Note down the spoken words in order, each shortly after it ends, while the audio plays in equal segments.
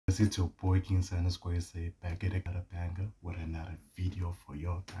it's your boy King Square say back at a banger with another video for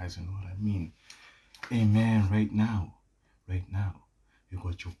y'all guys, you know what I mean? Hey man, right now, you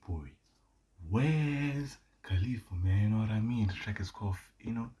got your boy Wiz Khalifa, man, you know what I mean? The track is called,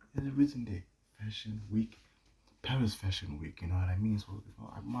 you know, it's a recent day, Fashion Week, Paris Fashion Week, you know what I mean? So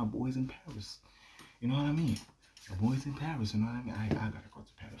my boy's in Paris, you know what I mean? My boy's in Paris, you know what I mean? I gotta go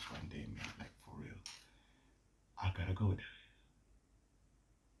to Paris one day, man, like for real. I gotta go there.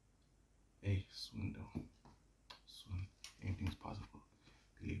 Hey, soon though. Soon. Anything's possible.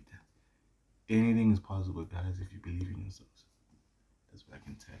 Believe that. Anything is possible, guys, if you believe in yourselves. That's what I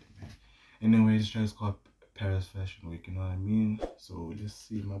can tell you, man. Anyway, this track is called Paris Fashion Week, you know what I mean? So let's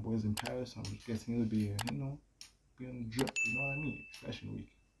see. My boy's in Paris. I'm guessing he'll be, you know, be on the drip, you know what I mean? It's Fashion Week.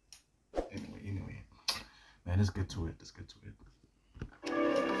 Anyway. Man, let's get to it.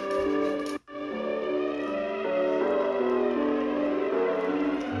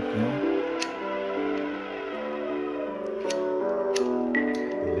 Okay.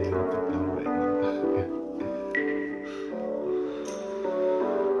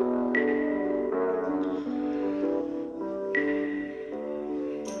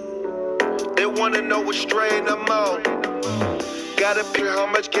 They wanna know what strain I'm on. Gotta pick how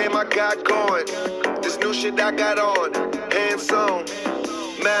much game I got going. This new shit I got on. Hands on,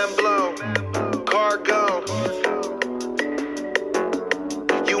 man blown, car gone.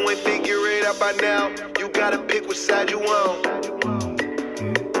 You ain't figure it out by now. You gotta pick which side you on.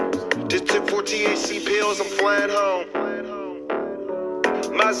 Just took 4 THC pills, I'm flying home.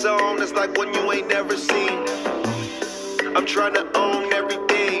 My zone is like one you ain't never seen. I'm trying to own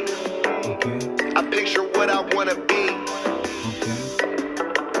everything. I picture what I wanna be.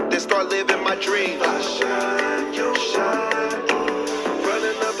 Then start living my dream. I shine, you shine.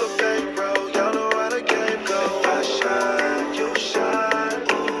 Running up a bankroll, y'all know how the game go. I shine, you shine.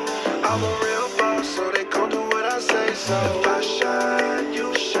 I'm a real boss, so they gon' do what I say so. I shine,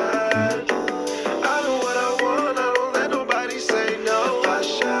 you shine. I know what I want, I don't let nobody say no. I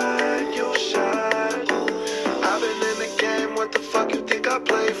shine, you shine. I've been in the game, what the fuck you think I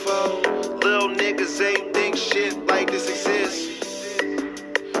play for? Little niggas ain't think shit like this exists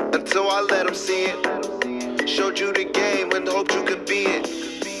until I let them see it. Showed you the game and hoped you could be it.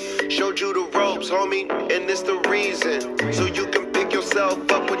 Showed you the ropes, homie, and it's the reason. So you can pick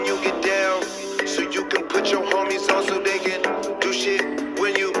yourself up when you get down. So you can put your homies on so they can do shit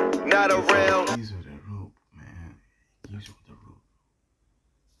when you not around. These are the rope, man. These are the rope.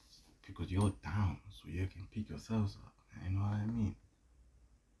 Because you're down, so you can pick yourselves up. You know what I mean?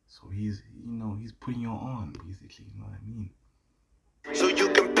 So he's, you know, he's putting you on, basically, you know what I mean? So you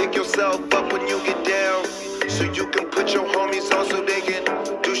can pick yourself up when you get down. So you can put your homies on so they can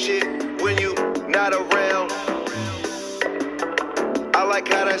do shit when you not around. I like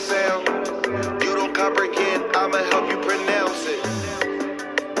how that sound. You don't comprehend, I'ma help you pronounce it.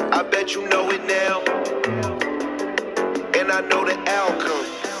 I bet you know it now. And I know the outcome.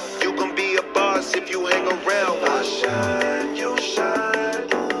 You can be a boss if you hang around. I shine, you shine.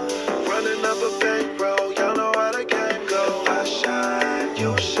 Running up a bankroll, y'all know how the game go. I shine,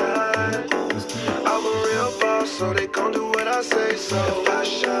 you shine. I'm a real boss, so they gon' do what I say so. I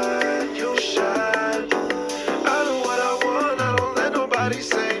shine, you shine. I know what I want, I don't let nobody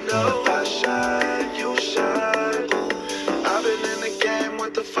say no. I shine, you shine. I've been in the game,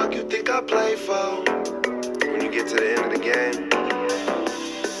 what the fuck you think I play for? When you get to the end of the game,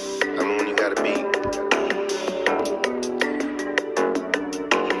 I mean when you gotta beat.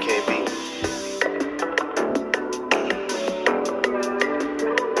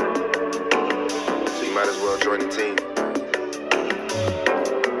 Might as well join the team.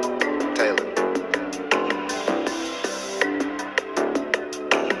 Taylor.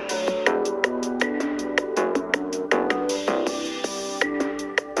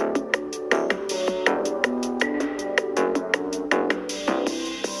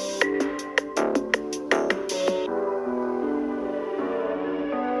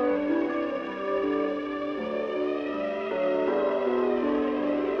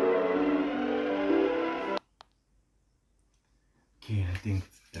 Okay, I think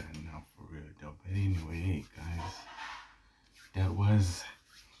it's done now for real though. But anyway, hey guys, that was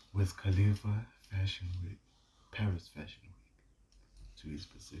Wiz Khalifa Fashion Week, Paris Fashion Week, to be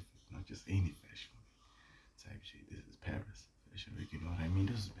specific, not just any fashion week type shit. This is Paris Fashion Week, you know what I mean?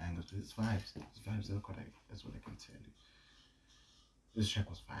 This is bangers, it's vibes. It's vibes, that's what I can tell you. This track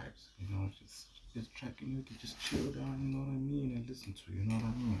was vibes, you know, just this track, you know, you can just chill down, you know what I mean, and listen to, you know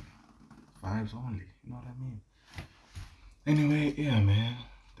what I mean? Vibes only, you know what I mean? Anyway, yeah, man,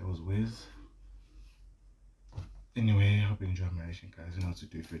 that was Wiz. Anyway, I hope you enjoyed my reaction, guys. You know what to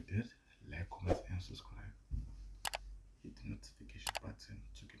do. If you did, like, comment, and subscribe. Hit the notification button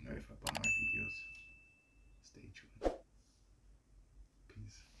to get notified about my video.